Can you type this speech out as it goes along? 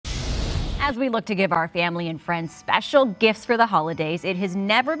As we look to give our family and friends special gifts for the holidays, it has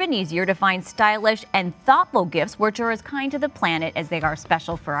never been easier to find stylish and thoughtful gifts which are as kind to the planet as they are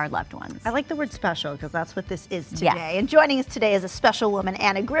special for our loved ones. I like the word special because that's what this is today. Yes. And joining us today is a special woman,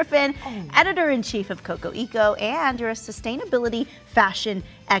 Anna Griffin, editor-in-chief of CoCo Eco, and you're a sustainability fashion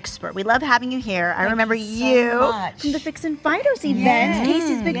expert. We love having you here. I remember you from the Fix and Fidos event,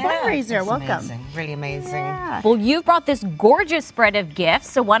 Casey's big fundraiser. It's Welcome. amazing. Really amazing. Yeah. Well, you've brought this gorgeous spread of gifts,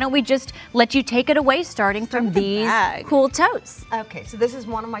 so why don't we just let you take it away, starting from these cool totes. Okay, so this is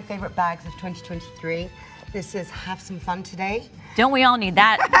one of my favorite bags of 2023. This is Have Some Fun Today. Don't we all need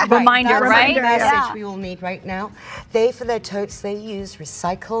that reminder, That's right? the message we all need right now. For their totes, they use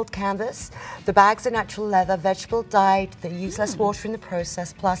recycled canvas. The bags are natural leather, vegetable dyed. They use less water in the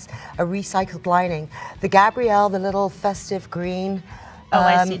process, plus a recycled lining. The Gabrielle, the little festive green,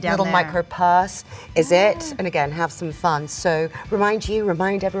 I see down little there. micro purse is it. And again, have some fun. So remind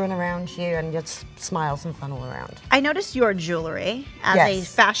everyone around you, and just smile, some fun all around. I noticed your jewelry as a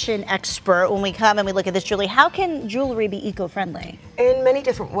fashion expert. When we come and we look at this jewelry, how can jewelry be eco-friendly? In many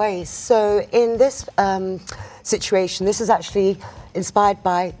different ways. So in this situation, this is actually inspired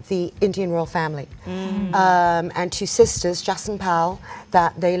by the Indian royal family and two sisters, Jas and Pal,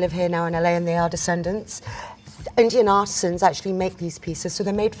 that they live here now in LA, and they are descendants. Indian artisans actually make these pieces, so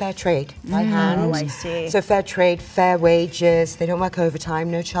they're made fair trade by hand. Oh, I see. So fair trade, fair wages, they don't work overtime,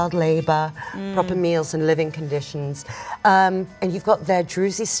 no child labour, proper meals and living conditions. And you've got their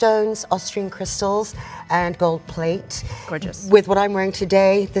druzy stones, Austrian crystals, and gold plate. Gorgeous. With what I'm wearing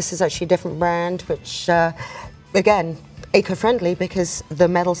today, this is actually a different brand, which, again, eco-friendly because the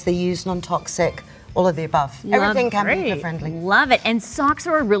metals they use, non-toxic, all of the above. Everything can be eco-friendly. Love it. And socks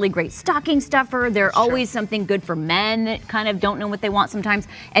are a really great stocking stuffer. They're always something good for men that kind of don't know what they want sometimes.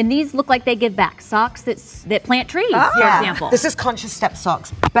 And these look like they give back. Socks that plant trees, for example. This is Conscious Step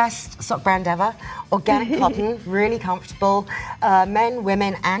Socks. Best sock brand ever. Organic cotton, really comfortable. Men,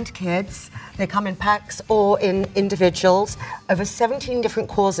 women, and kids. They come in packs or in individuals. Over 17 different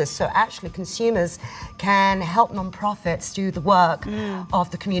causes. So actually consumers can help non-profits do the work of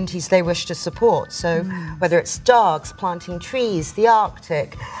the communities they wish to support. So whether it's dogs, planting trees, the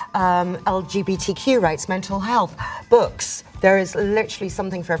Arctic, LGBTQ rights, mental health, books, there is literally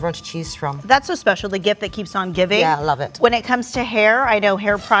something for everyone to choose from. That's so special, the gift that keeps on giving. Yeah, I love it. When it comes to hair, I know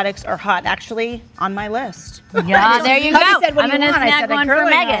hair products are hot, actually on my list. Yeah, there you go. Hubby said, "What I'm do you going to want?" I snag said, "A one for curling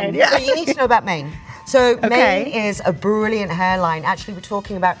Megan. iron." Yeah. So you need to know about Maine. So Maine is a brilliant hairline. Actually, we're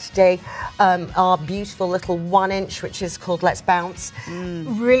talking about today our beautiful little 1-inch, which is called Let's Bounce.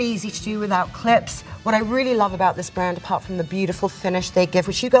 Really easy to do without clips. What I really love about this brand, apart from the beautiful finish they give,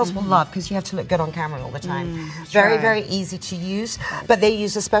 which you girls will love because you have to look good on camera all the time. Very, very easy to use. But they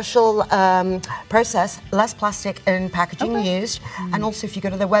use a special process, less plastic and packaging used. And also, if you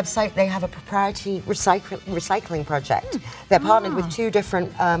go to their website, they have a proprietary recycling project. They're partnered with two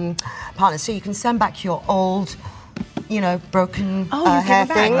different partners, so you can send back your old, broken hair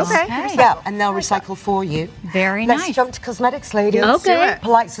things. Yeah, and they'll recycle for you. Very nice. Let's jump to cosmetics, ladies. Okay.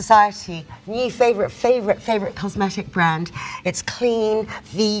 Polite Society, new favorite cosmetic brand. It's clean,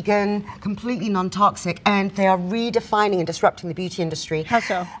 vegan, completely non-toxic, and they are redefining and disrupting the beauty industry. How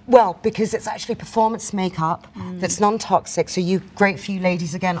so? Well, because it's actually performance makeup that's non-toxic, so great for you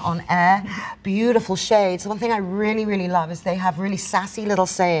ladies again on air. Beautiful shades. One thing I really, really love is they have really sassy little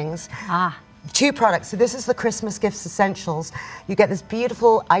sayings. Two products. So this is the Christmas Gifts Essentials. You get this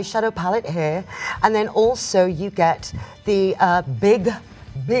beautiful eyeshadow palette here, and then also you get the big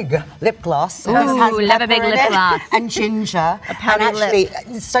lip gloss. Ooh, love a big lip gloss. And ginger. And actually,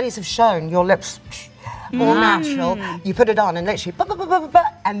 studies have shown your lips all natural. You put it on and literally,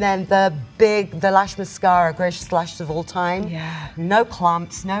 and then the lash mascara, greatest lashes of all time. No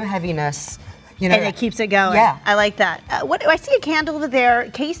clumps, no heaviness. And it keeps it going. Yeah. I like that. I see a candle over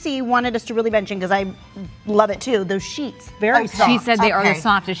there. Casey wanted us to really mention, because I love it too, those sheets. Very soft. She said they are the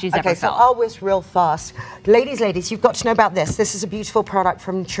softest she's ever Okay, so felt. I'll whiz real fast. Ladies, you've got to know about this. This is a beautiful product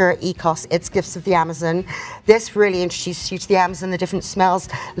from Natura Ecos. It's Gifts of the Amazon. This really introduces you to the Amazon, the different smells.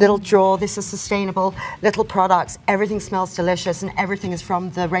 Little drawer. This is sustainable. Little products. Everything smells delicious, and everything is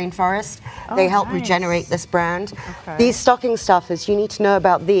from the rainforest. They help regenerate this brand. These stocking stuffers, you need to know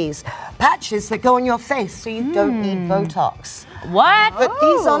about these. Patches that go on your face, so you don't need Botox. What? Put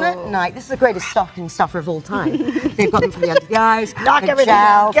these on at night. This is the greatest stocking stuffer of all time. They've got them for the under the eyes. Knock the everything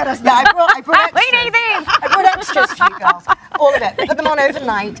gel. out. Get us Yeah, I brought extras. Wait, anything. I brought extras for you girls. All of it. Put them on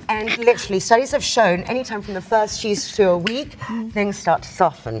overnight, and literally, studies have shown anytime from the first use to a week, things start to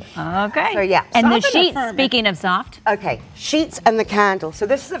soften. Okay. So yeah. And the Soft and sheets, affirming. speaking of soft. Okay, sheets and the candle. So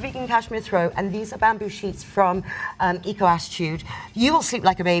this is a vegan cashmere throw, and these are bamboo sheets from Eco Attitude. You will sleep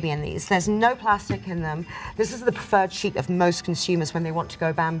like a baby in these. There's no plastic in them. This is the preferred sheet of most consumers when they want to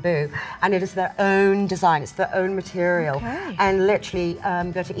go bamboo, and it is their own design. It's their own material. Okay. And literally,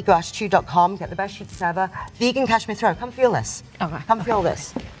 go to ecoattitude.com, get the best sheets ever. Vegan cashmere throw. Come feel this. Okay. Come feel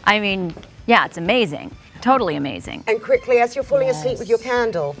this. I mean, yeah, it's amazing. Totally amazing. And quickly, as you're falling asleep with your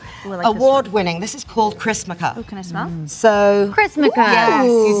candle, Ooh, I like this award-winning. This is called Christmica. Oh, can I smell? So Christmica. Yes.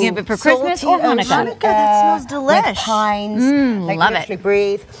 You can give it for Christmas or Salty Hanukkah. ocean Hanukkah, that smells with delish. pines. Like love it. literally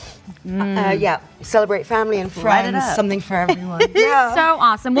breathe. Yeah, celebrate family and Light it friends. up. Something for everyone. So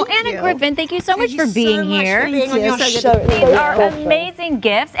awesome. Well, Thank Anna you. Griffin, thank you so much Thank for you being so much here. for being on you. your So good show. to be It's These so are special. amazing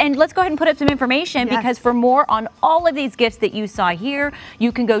gifts. And let's go ahead and put up some information because for more on all of these gifts that you saw here,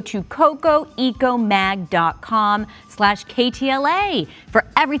 you can go to cocoecomag.com/KTLA for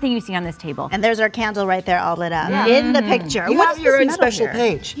everything you see on this table. And there's our candle right there, all lit up in the picture. You What have is your this own metal special here?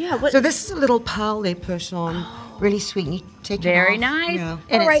 page. Yeah, what- So this is a little pearl they put on. Really sweet. And you take it Very off. nice. Yeah.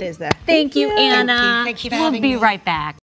 And All it right. stays there. Thank you, Anna. Thank you for We'll having be me. right back.